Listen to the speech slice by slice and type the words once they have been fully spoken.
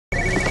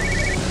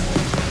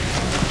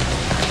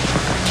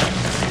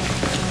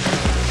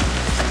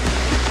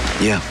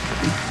Yeah.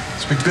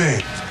 It's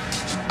McBain.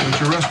 What's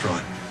your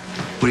restaurant?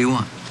 What do you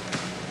want?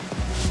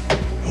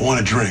 I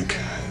want a drink.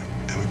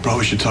 And we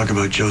probably should talk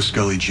about Joe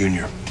Scully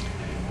Jr.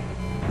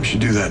 We should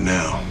do that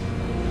now.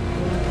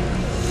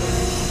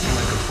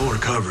 Like a full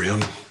recovery. I'm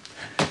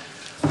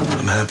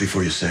happy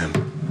for you, Sam.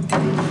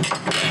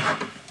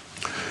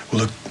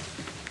 Well, look,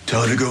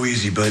 tell her to go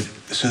easy, but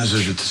as soon as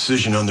there's a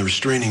decision on the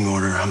restraining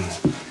order, I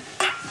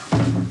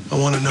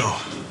want to know.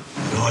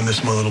 You know, I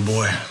miss my little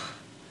boy.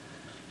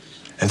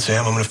 And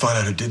Sam, I'm going to find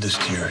out who did this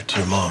to your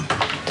mom.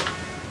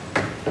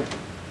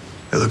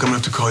 Hey, look, I'm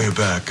going to have to call you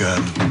back.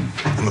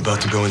 I'm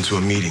about to go into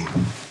a meeting.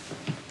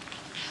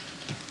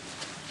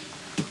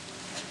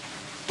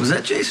 Was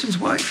that Jason's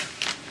wife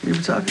you were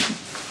talking to?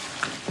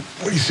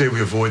 What do you say we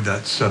avoid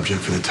that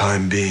subject for the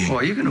time being?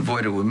 Well, you can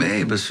avoid it with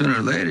me, but sooner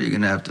or later you're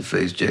going to have to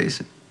face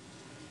Jason.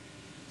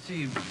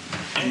 See, you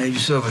made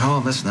yourself at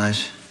home. That's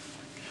nice.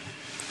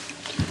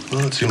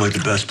 Well, it seemed like the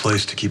best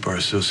place to keep our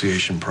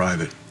association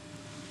private.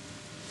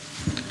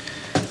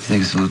 You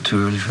think it's a little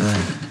too early for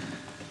that?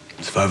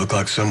 It's 5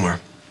 o'clock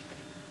somewhere.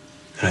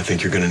 And I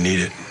think you're going to need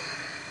it.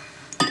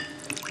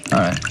 All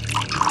right.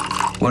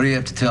 What do you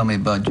have to tell me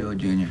about Joe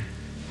Jr.?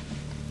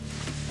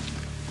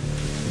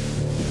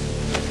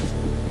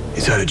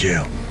 He's out of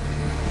jail.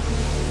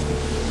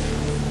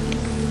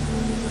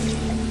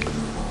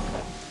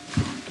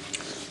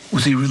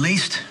 Was he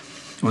released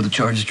or the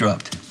charges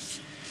dropped?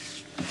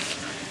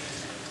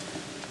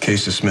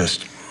 Case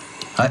dismissed.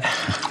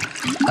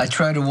 I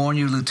tried to warn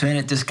you,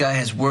 Lieutenant. This guy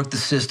has worked the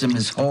system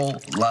his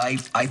whole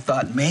life. I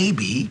thought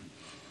maybe,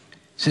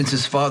 since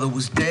his father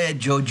was dead,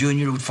 Joe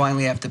Jr. would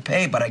finally have to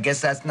pay, but I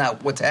guess that's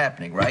not what's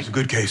happening, right? It's a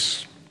good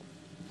case.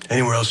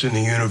 Anywhere else in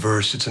the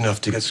universe, it's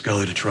enough to get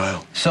Scully to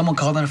trial. Someone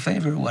called in a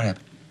favor, or what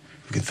happened?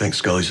 We can thank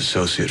Scully's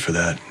associate for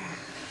that.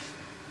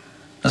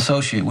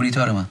 Associate? What are you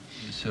talking about?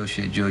 The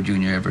associate Joe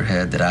Jr. ever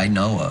had that I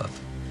know of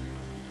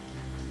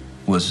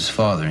was his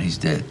father, and he's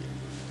dead.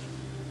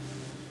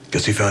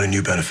 Guess he found a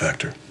new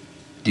benefactor.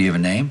 Do you have a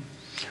name?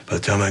 By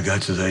the time I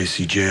got to the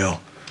AC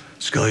jail,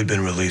 Scully had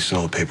been released and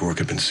all the paperwork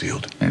had been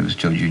sealed. Maybe it was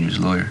Joe Jr.'s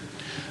lawyer.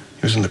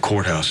 He was in the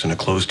courthouse in a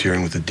closed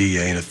hearing with the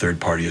DA and a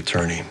third-party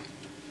attorney.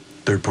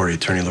 Third-party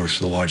attorney works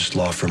for the largest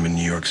law firm in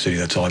New York City.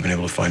 That's all I've been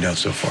able to find out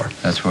so far.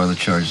 That's where the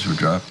charges were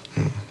dropped?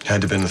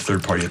 Had to have been the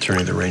third-party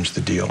attorney that arranged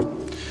the deal.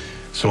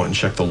 So I went and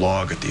checked the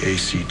log at the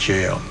AC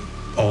jail.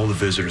 All the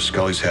visitors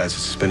Scully's had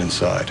since he's been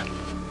inside.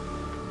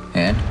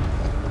 And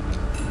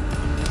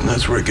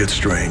that's where it gets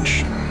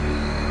strange.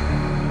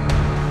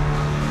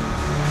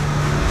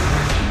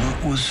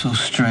 What was so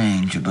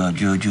strange about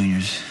Joe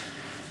Jr.'s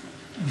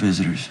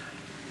visitors?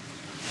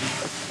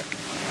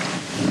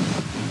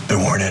 There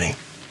weren't any.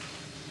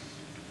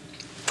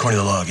 According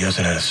to the log, he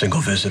hasn't had a single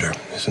visitor.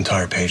 His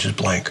entire page is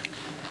blank.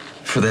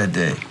 For that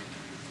day?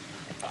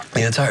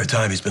 The entire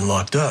time he's been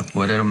locked up.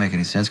 Well, that don't make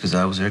any sense, because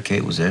I was there,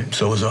 Kate was there.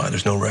 So was I.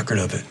 There's no record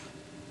of it.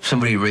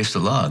 Somebody erased the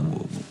log.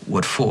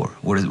 What for?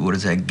 What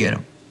does that get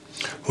him?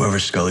 Whoever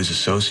Scully's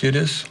associate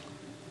is,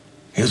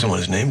 he doesn't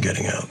want his name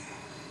getting out.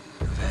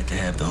 I've had to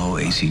have the whole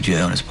AC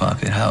jail in his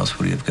pocket house.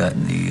 Would he have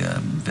gotten the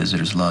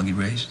visitor's log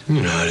erased?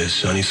 You know how it is,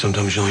 Sonny.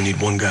 Sometimes you only need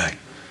one guy.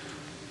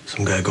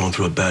 Some guy going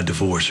through a bad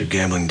divorce or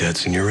gambling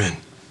debts, and you're in.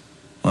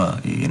 Well,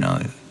 you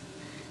know,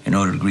 in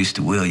order to grease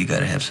the wheel, you got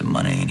to have some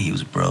money, and he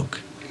was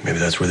broke. Maybe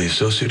that's where the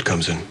associate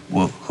comes in.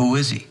 Well, who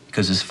is he?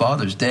 Because his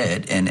father's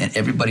dead, and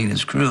everybody in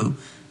his crew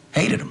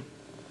hated him.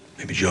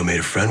 Maybe Joe made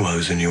a friend while he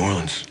was in New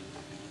Orleans.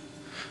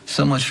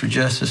 So much for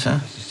justice, huh?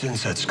 He didn't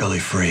set Scully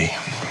free.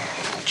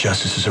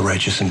 Justice is a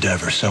righteous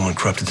endeavor. Someone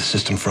corrupted the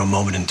system for a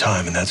moment in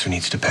time, and that's who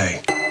needs to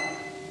pay.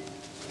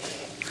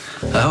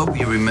 I hope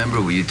you remember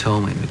what you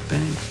told me,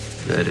 McBain,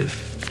 that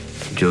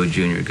if Joe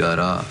Jr. got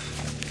off,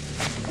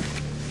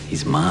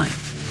 he's mine.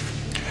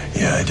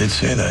 Yeah, I did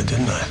say that,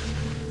 didn't I?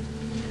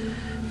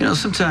 You know,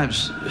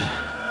 sometimes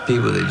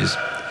people, they just,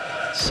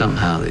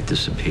 somehow they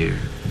disappear.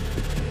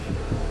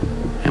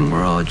 And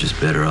we're all just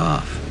better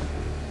off.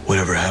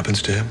 Whatever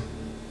happens to him,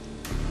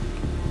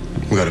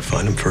 we gotta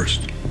find him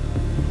first.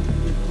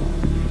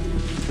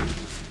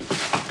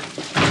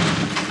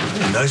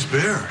 Hey, nice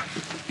beer.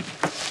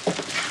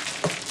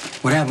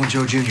 What happened with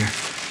Joe Jr.?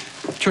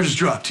 Charges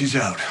dropped. He's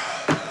out.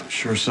 I'm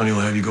sure Sonny will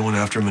have you going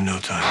after him in no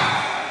time.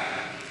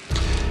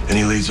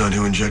 Any leads on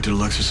who injected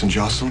Alexis and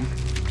Jocelyn?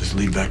 Does it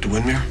lead back to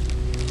Windermere?